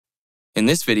In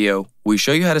this video, we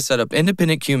show you how to set up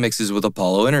independent cue mixes with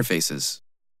Apollo interfaces.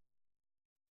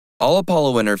 All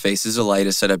Apollo interfaces allow you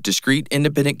to set up discrete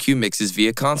independent cue mixes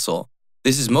via console.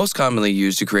 This is most commonly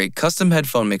used to create custom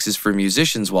headphone mixes for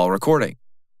musicians while recording.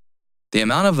 The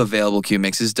amount of available cue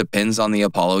mixes depends on the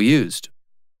Apollo used.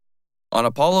 On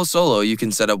Apollo Solo, you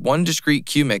can set up one discrete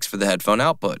cue mix for the headphone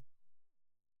output.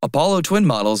 Apollo Twin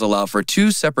models allow for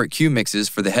two separate cue mixes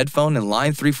for the headphone and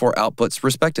line 3/4 outputs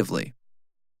respectively.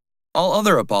 All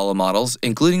other Apollo models,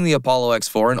 including the Apollo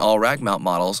X4 and all rack mount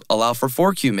models, allow for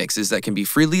 4 cue mixes that can be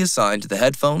freely assigned to the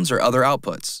headphones or other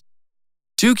outputs.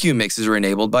 2 cue mixes are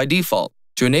enabled by default.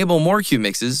 To enable more cue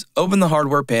mixes, open the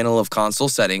hardware panel of console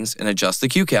settings and adjust the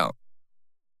cue count.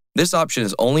 This option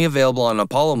is only available on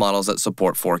Apollo models that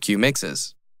support 4 cue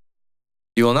mixes.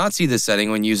 You will not see this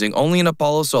setting when using only an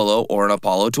Apollo Solo or an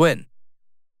Apollo Twin.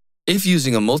 If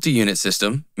using a multi-unit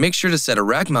system, make sure to set a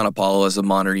rack mount Apollo as a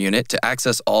monitor unit to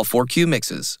access all 4 cue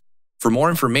mixes. For more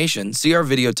information, see our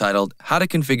video titled How to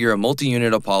Configure a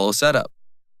Multi-Unit Apollo Setup.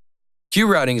 Cue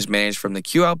routing is managed from the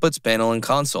cue outputs panel in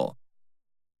console.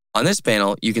 On this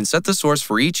panel, you can set the source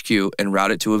for each cue and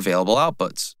route it to available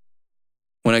outputs.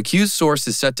 When a cue's source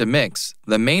is set to mix,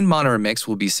 the main monitor mix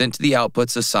will be sent to the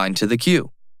outputs assigned to the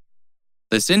cue.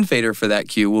 The SIN fader for that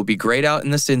cue will be grayed out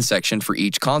in the SIN section for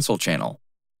each console channel.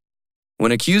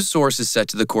 When a cue's source is set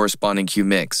to the corresponding cue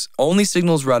mix, only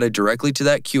signals routed directly to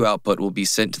that cue output will be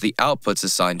sent to the outputs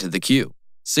assigned to the cue.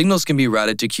 Signals can be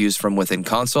routed to cues from within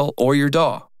console or your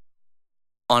DAW.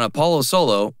 On Apollo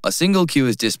Solo, a single cue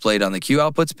is displayed on the cue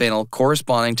outputs panel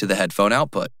corresponding to the headphone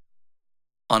output.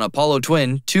 On Apollo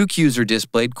Twin, 2 cues are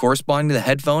displayed corresponding to the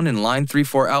headphone and line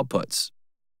 3/4 outputs.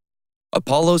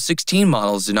 Apollo 16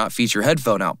 models do not feature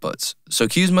headphone outputs, so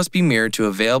cues must be mirrored to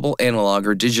available analog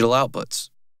or digital outputs.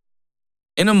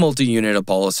 In a multi-unit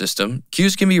Apollo system,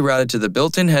 cues can be routed to the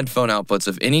built-in headphone outputs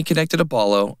of any connected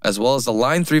Apollo, as well as the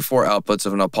line 3/4 outputs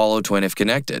of an Apollo Twin if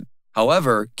connected.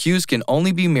 However, cues can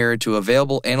only be mirrored to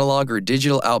available analog or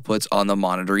digital outputs on the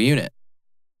monitor unit.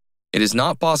 It is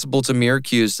not possible to mirror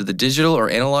cues to the digital or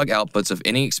analog outputs of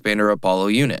any expander Apollo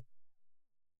unit.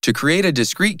 To create a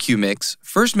discrete cue mix,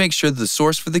 first make sure the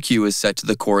source for the cue is set to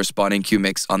the corresponding cue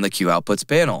mix on the cue outputs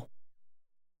panel.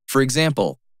 For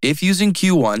example, if using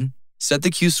Q1, set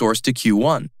the cue source to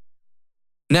Q1.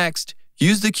 Next,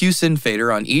 use the cue SIN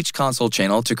fader on each console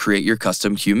channel to create your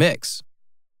custom cue mix.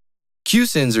 Cue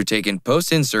SINs are taken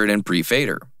post-insert and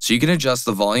pre-fader, so you can adjust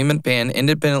the volume and pan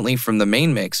independently from the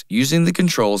main mix using the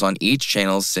controls on each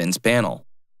channel's SINs panel.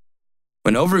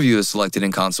 When Overview is selected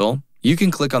in console, you can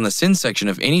click on the SIN section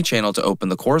of any channel to open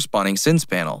the corresponding SINs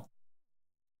panel.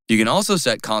 You can also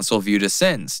set Console View to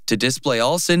SINs to display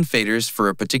all SIN faders for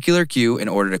a particular cue in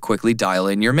order to quickly dial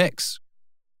in your mix.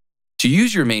 To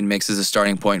use your main mix as a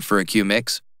starting point for a cue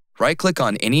mix, right-click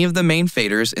on any of the main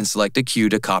faders and select a cue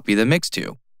to copy the mix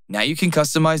to. Now you can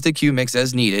customize the cue mix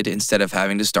as needed instead of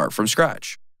having to start from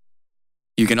scratch.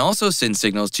 You can also send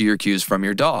signals to your cues from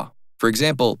your DAW, for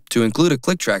example, to include a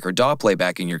click track or DAW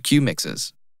playback in your cue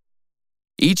mixes.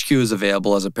 Each cue is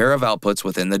available as a pair of outputs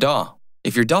within the DAW.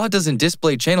 If your DAW doesn't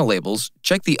display channel labels,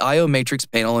 check the I/O matrix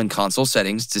panel in console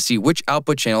settings to see which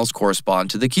output channels correspond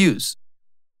to the cues.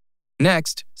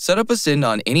 Next, set up a SIN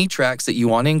on any tracks that you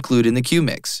want to include in the cue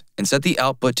mix, and set the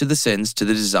output to the SINs to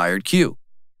the desired cue.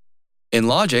 In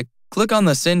Logic, click on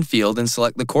the SIN field and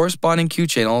select the corresponding cue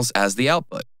channels as the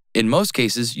output. In most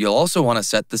cases, you'll also want to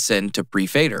set the SIN to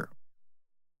pre-fader.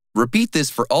 Repeat this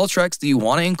for all tracks that you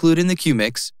want to include in the cue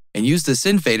mix, and use the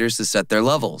SIN faders to set their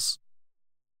levels.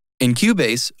 In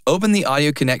Cubase, open the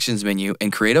Audio Connections menu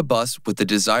and create a bus with the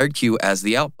desired cue as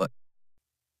the output.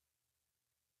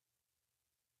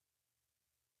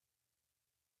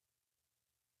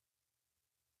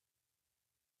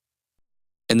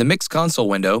 In the Mix Console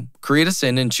window, create a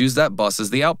SIN and choose that bus as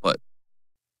the output.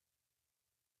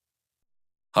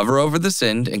 Hover over the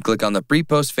SIN and click on the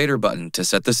Pre-Post Fader button to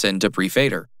set the SIN to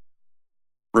pre-fader.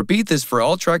 Repeat this for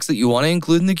all tracks that you want to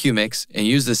include in the cue mix and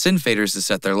use the SIN faders to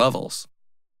set their levels.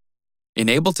 In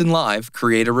Ableton Live,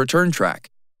 create a return track.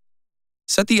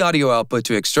 Set the audio output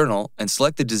to external and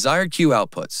select the desired cue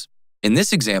outputs. In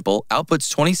this example, outputs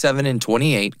 27 and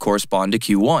 28 correspond to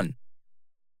Q1.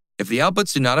 If the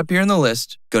outputs do not appear in the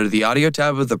list, go to the Audio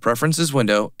tab of the Preferences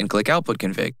window and click Output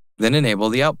Config, then enable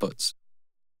the outputs.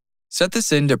 Set the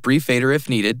SIN to pre-fader if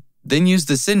needed, then use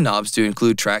the SIN knobs to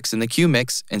include tracks in the cue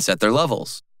mix and set their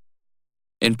levels.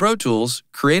 In Pro Tools,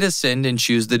 create a SIN and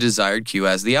choose the desired cue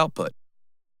as the output.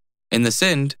 In the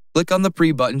SIN, click on the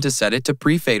Pre button to set it to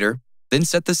pre-fader, then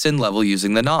set the SIN level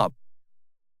using the knob.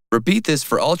 Repeat this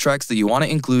for all tracks that you want to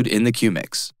include in the cue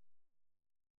mix.